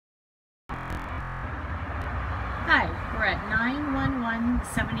Hi, we're at 911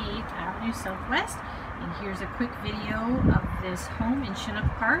 78th Avenue Southwest, and here's a quick video of this home in Chinook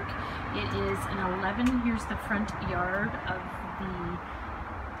Park. It is an 11, here's the front yard of the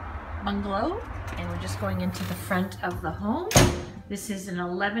bungalow, and we're just going into the front of the home. This is an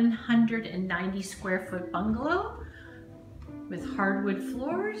 1,190 square foot bungalow with hardwood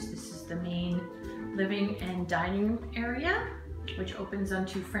floors. This is the main living and dining room area, which opens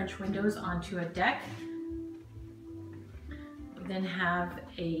onto French windows onto a deck. We then have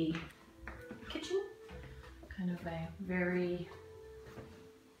a kitchen, kind of a very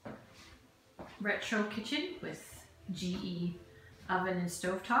retro kitchen with GE oven and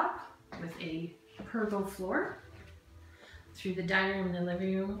stovetop with a pergo floor. Through the dining room and the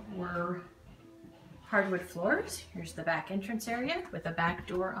living room were hardwood floors. Here's the back entrance area with a back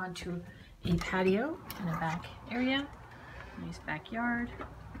door onto a patio and a back area. Nice backyard.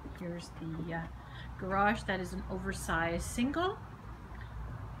 Here's the garage. That is an oversized single.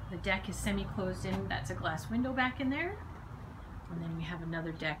 The deck is semi-closed in. That's a glass window back in there. And then we have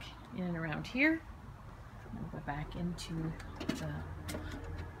another deck in and around here. We'll go back into the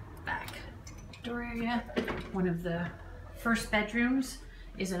back door area. One of the first bedrooms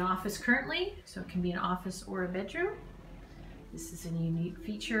is an office currently, so it can be an office or a bedroom. This is a unique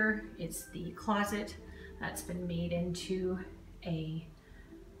feature. It's the closet that's been made into a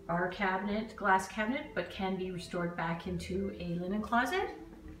bar cabinet, glass cabinet, but can be restored back into a linen closet.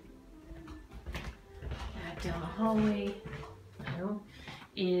 Back down the hallway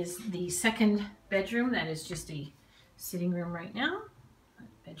is the second bedroom. That is just a sitting room right now.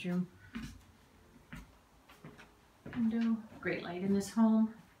 Bedroom window. Great light in this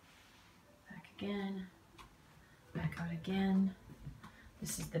home. Back again. Back out again.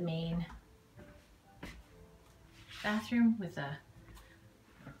 This is the main bathroom with a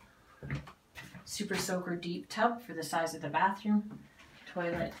super soaker deep tub for the size of the bathroom.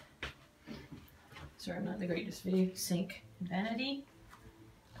 Toilet. Sorry, I'm not the greatest video. Sink and vanity.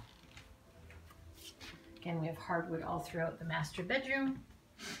 Again, we have hardwood all throughout the master bedroom.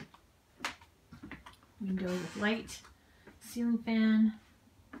 Window with light. Ceiling fan.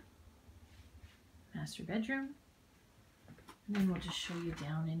 Master bedroom. And then we'll just show you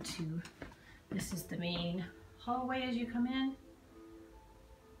down into, this is the main hallway as you come in.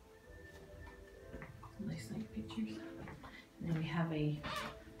 Some nice light pictures. And then we have a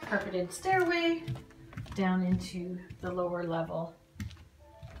carpeted stairway down into the lower level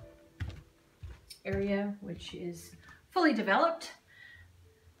area, which is fully developed.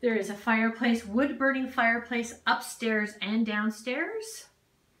 There is a fireplace, wood burning fireplace upstairs and downstairs.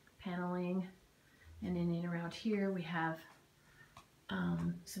 Paneling. And then in around here we have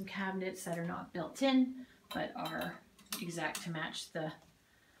some cabinets that are not built in, but are exact to match the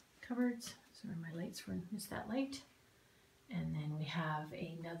cupboards. Sorry, my lights were missed that light. And then we have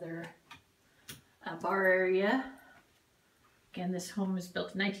another bar area. Again, this home was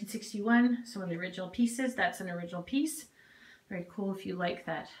built in 1961. Some of the original pieces. That's an original piece. Very cool if you like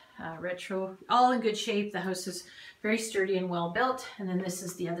that retro. All in good shape. The house is very sturdy and well built. And then this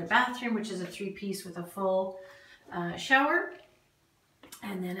is the other bathroom, which is a three-piece with a full shower.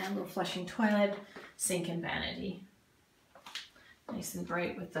 And then a little flushing toilet, sink and vanity. Nice and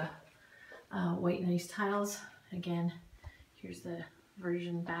bright with the white nice tiles. Again, here's the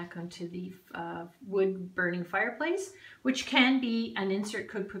version back onto the wood burning fireplace, which can be, an insert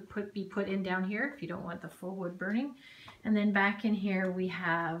could be put in down here if you don't want the full wood burning. And then back in here we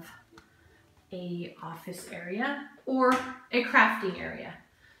have a office area or a crafting area.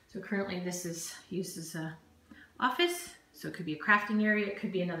 So currently this is used as a office. So it could be a crafting area, it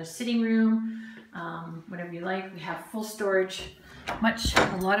could be another sitting room, whatever you like. We have full storage,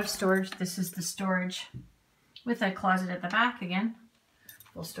 a lot of storage. This is the storage with a closet at the back again.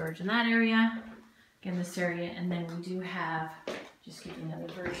 Full storage in that area. Again, this area, and then we do have, just give you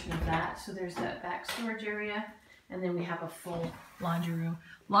another version of that. So there's that back storage area, and then we have a full laundry room.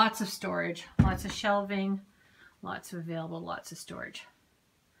 Lots of storage, lots of shelving, lots of available, lots of storage.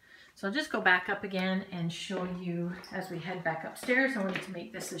 So I'll just go back up again and show you as we head back upstairs. I wanted to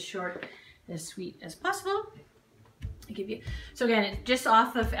make this as short, as sweet as possible. So again, it's just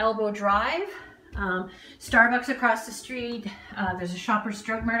off of Elbow Drive. Starbucks across the street. There's a Shoppers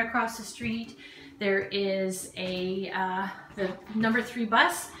Drug Mart across the street. There is a the number 3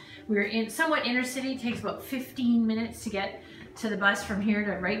 bus. We're in somewhat inner city. It takes about 15 minutes to get to the bus from here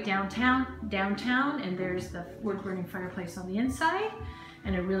to right downtown. And there's the wood burning fireplace on the inside.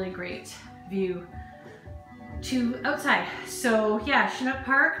 And a really great view to outside. So yeah, Chinook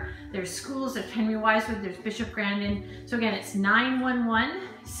Park, there's schools, there's Henry Wisewood, there's Bishop Grandin. So again, it's 911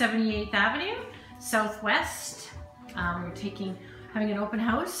 78th Avenue Southwest We're having an open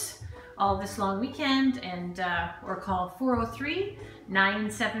house all this long weekend, and or call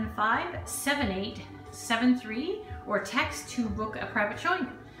 403-975-7873 or text to book a private showing.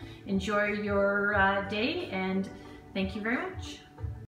 Enjoy your day, and thank you very much.